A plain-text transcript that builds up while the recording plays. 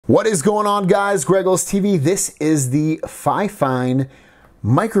What is going on, guys? Greggles TV. This is the Fifine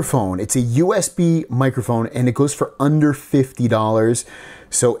microphone. It's a USB microphone and it goes for under $50.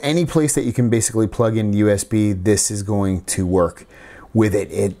 So any place that you can basically plug in USB, this is going to work with it.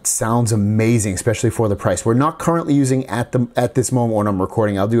 It sounds amazing, especially for the price. We're not currently using at this moment when I'm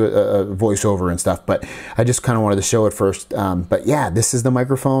recording. I'll do a voiceover and stuff, but I just kind of wanted to show it first. But yeah, this is the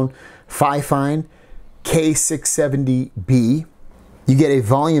microphone, Fifine K670B. You get a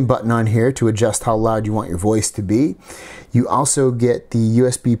volume button on here to adjust how loud you want your voice to be. You also get the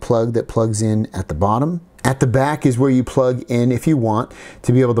USB plug that plugs in at the bottom. At the back is where you plug in, if you want,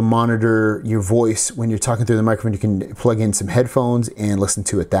 to be able to monitor your voice when you're talking through the microphone. You can plug in some headphones and listen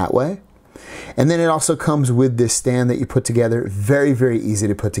to it that way. And then it also comes with this stand that you put together. Very, very easy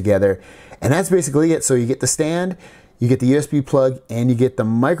to put together. And that's basically it. So you get the stand, you get the USB plug, and you get the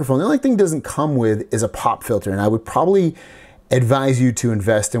microphone. The only thing it doesn't come with is a pop filter. And I would probably advise you to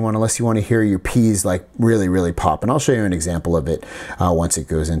invest in one unless you want to hear your P's like really pop. And I'll show you an example of it once it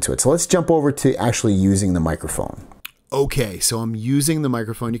goes into it. So let's jump over to actually using the microphone. Okay, so I'm using the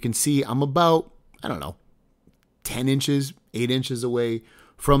microphone. You can see I'm about, I don't know, 10 inches, 8 inches away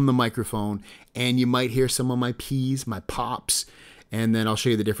from the microphone. And you might hear some of my P's, my pops. And then I'll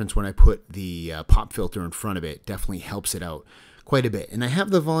show you the difference when I put the pop filter in front of it. Definitely helps it out quite a bit. And I have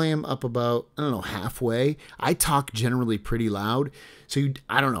the volume up about, I don't know, halfway. I talk generally pretty loud. So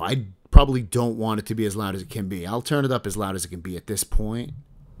I don't know, I probably don't want it to be as loud as it can be. I'll turn it up as loud as it can be at this point.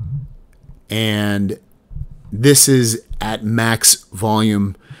 And this is at max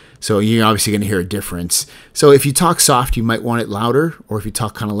volume. So you're obviously going to hear a difference. So if you talk soft, you might want it louder. Or if you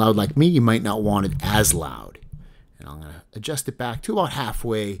talk kind of loud like me, you might not want it as loud. And I'm going to adjust it back to about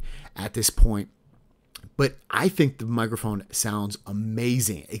halfway at this point. But I think the microphone sounds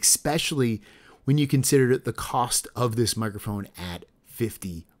amazing, especially when you consider the cost of this microphone at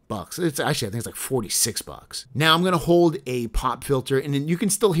 $50. It's actually, I think it's like $46. Now I'm going to hold a pop filter, and then you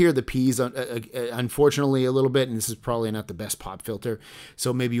can still hear the P's, unfortunately, a little bit. And this is probably not the best pop filter.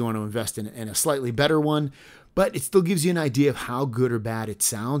 So maybe you want to invest in a slightly better one. But it still gives you an idea of how good or bad it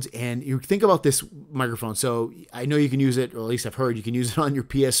sounds. And you think about this microphone. So I know you can use it, or at least I've heard you can use it on your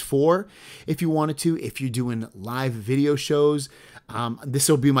PS4 if you wanted to. If you're doing live video shows, this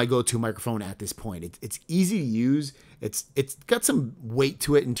will be my go-to microphone at this point. It's easy to use. It's got some weight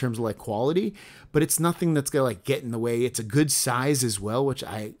to it in terms of like quality, but it's nothing that's gonna like get in the way. It's a good size as well, which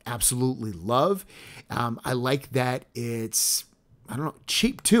I absolutely love. I like that it's, I don't know,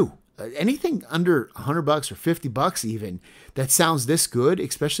 cheap too. Anything under $100 or $50 even that sounds this good,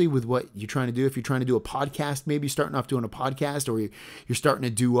 especially with what you're trying to do. If you're trying to do a podcast, maybe starting off doing a podcast, or you're starting to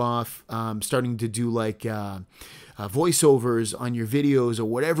do like voiceovers on your videos or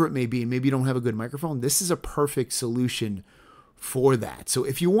whatever it may be, and maybe you don't have a good microphone, this is a perfect solution for that. So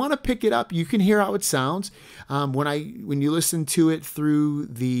if you want to pick it up, you can hear how it sounds. When you listen to it through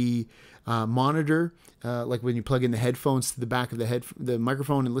the monitor, like when you plug in the headphones to the back of the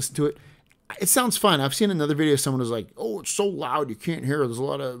microphone and listen to it, it sounds fine. I've seen another video, someone was like, oh, it's so loud you can't hear it. There's a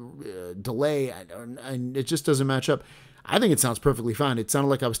lot of delay and it just doesn't match up. I think it sounds perfectly fine. It sounded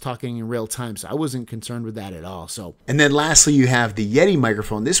like I was talking in real time, so I wasn't concerned with that at all. So, and then lastly, you have the Yeti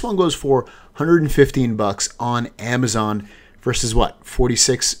microphone. This one goes for $115 on Amazon versus what,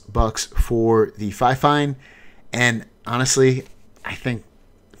 $46 for the Fifine. And honestly, I think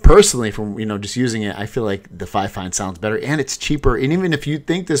personally, from just using it, I feel like the Fifine sounds better and it's cheaper. And even if you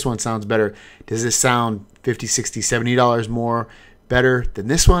think this one sounds better, does this sound $50, $60, $70 more better than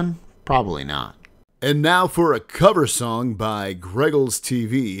this one? Probably not. And now for a cover song by Greggles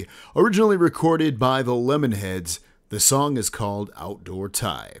TV, originally recorded by the Lemonheads. The song is called Outdoor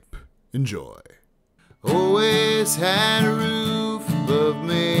Type. Enjoy. Always had a roof above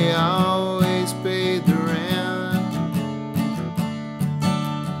me, always paid the rent.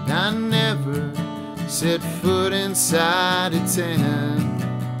 I never set foot inside a tent.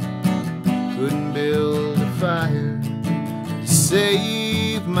 Couldn't build a fire to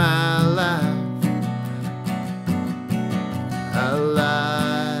save my life. I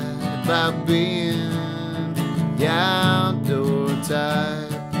lied about being the outdoor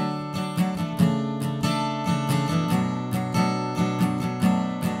type.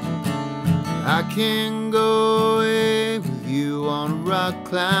 I can go away with you on a rock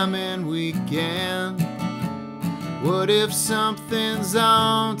climbing weekend. What if something's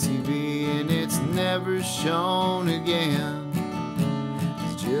on TV and it's never shown again?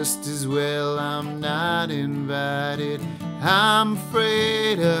 It's just as well I'm not invited. I'm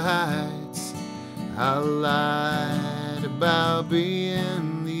afraid of heights. I lied about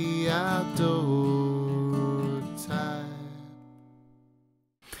being the outdoor type.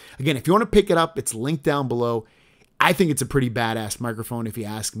 Again, if you want to pick it up, it's linked down below. I think it's a pretty badass microphone if you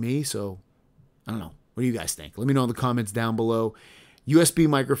ask me. So I don't know. What do you guys think? Let me know in the comments down below. USB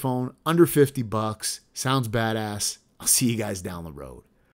microphone, under $50. Sounds badass. I'll see you guys down the road.